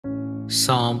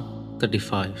Psalm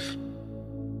 35.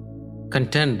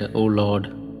 Contend, O Lord,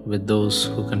 with those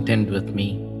who contend with me.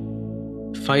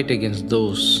 Fight against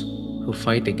those who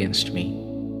fight against me.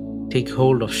 Take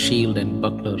hold of shield and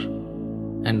buckler,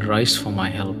 and rise for my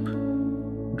help.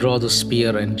 Draw the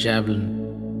spear and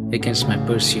javelin against my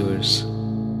pursuers.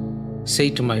 Say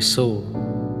to my soul,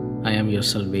 I am your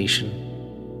salvation.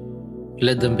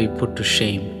 Let them be put to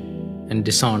shame and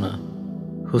dishonor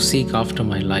who seek after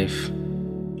my life.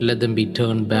 Let them be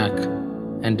turned back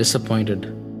and disappointed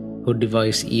who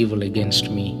devise evil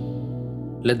against me.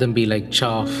 Let them be like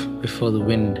chaff before the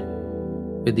wind,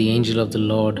 with the angel of the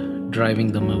Lord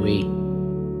driving them away.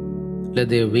 Let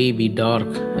their way be dark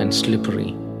and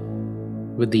slippery,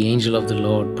 with the angel of the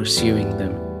Lord pursuing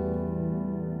them.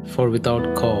 For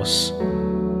without cause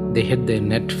they hid their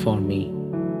net for me.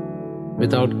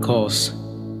 Without cause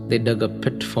they dug a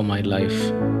pit for my life.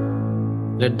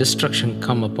 Let destruction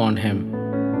come upon him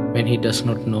when he does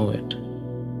not know it,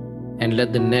 and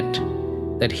let the net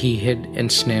that he hid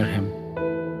ensnare him.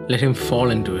 Let him fall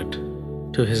into it,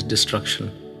 to his destruction.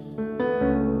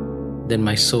 Then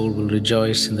my soul will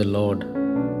rejoice in the Lord,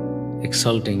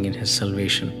 exulting in his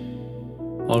salvation.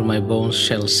 All my bones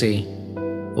shall say,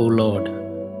 O Lord,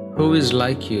 who is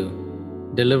like you,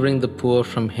 delivering the poor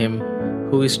from him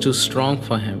who is too strong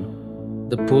for him,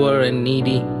 the poor and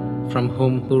needy from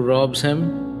who robs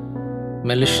him?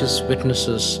 Malicious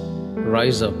witnesses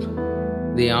rise up.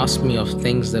 They ask me of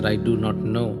things that I do not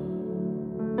know.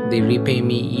 They repay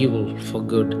me evil for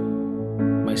good.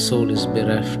 My soul is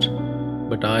bereft.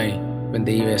 But I, when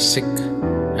they were sick,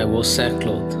 I wore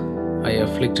sackcloth. I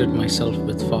afflicted myself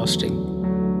with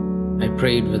fasting. I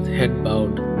prayed with head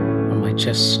bowed on my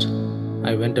chest.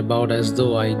 I went about as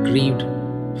though I grieved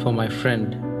for my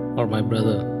friend or my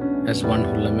brother, as one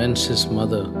who laments his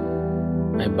mother.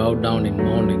 I bowed down in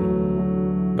mourning.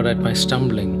 But at my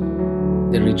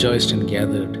stumbling, they rejoiced and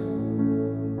gathered.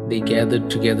 They gathered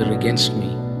together against me.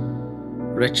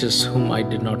 Wretches whom I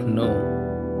did not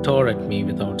know tore at me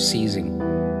without ceasing.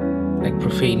 Like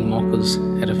profane mockers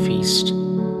at a feast,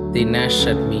 they gnashed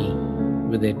at me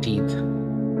with their teeth.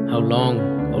 How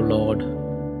long, O Lord,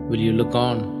 will you look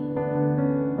on?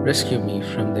 Rescue me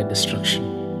from their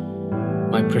destruction,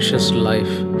 my precious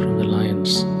life from the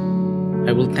lions.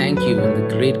 I will thank you in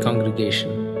the great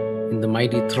congregation. In the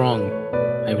mighty throng,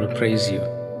 I will praise you.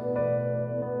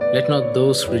 Let not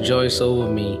those rejoice over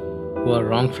me who are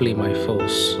wrongfully my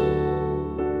foes,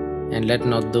 and let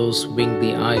not those wink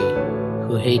the eye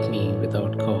who hate me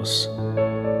without cause.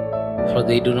 For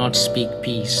they do not speak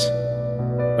peace,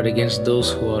 but against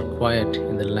those who are quiet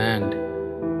in the land,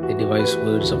 they devise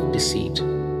words of deceit.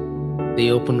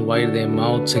 They open wide their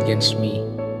mouths against me.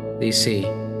 They say,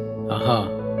 Aha,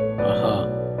 aha,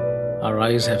 our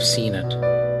eyes have seen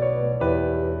it.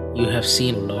 You have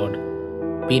seen, Lord,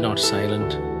 be not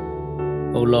silent.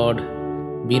 O Lord,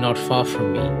 be not far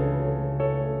from me.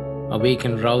 Awake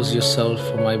and rouse yourself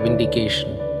for my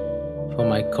vindication, for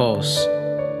my cause,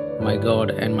 my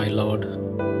God and my Lord.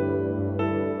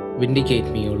 Vindicate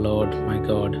me, O Lord, my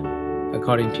God,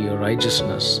 according to your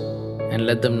righteousness, and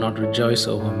let them not rejoice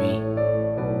over me.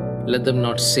 Let them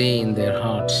not say in their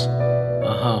hearts,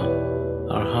 Aha,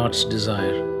 our heart's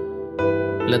desire.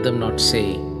 Let them not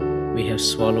say, we have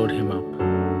swallowed him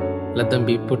up. Let them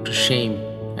be put to shame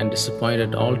and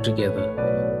disappointed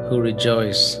altogether, who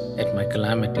rejoice at my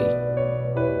calamity.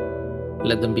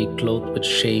 Let them be clothed with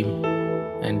shame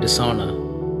and dishonor,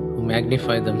 who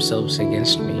magnify themselves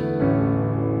against me.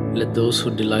 Let those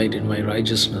who delight in my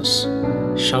righteousness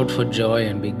shout for joy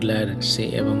and be glad and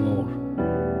say evermore,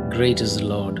 Great is the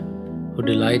Lord, who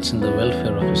delights in the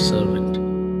welfare of his servant.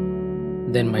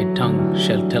 Then my tongue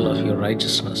shall tell of your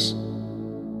righteousness,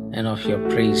 and of your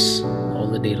praise all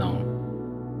the day long.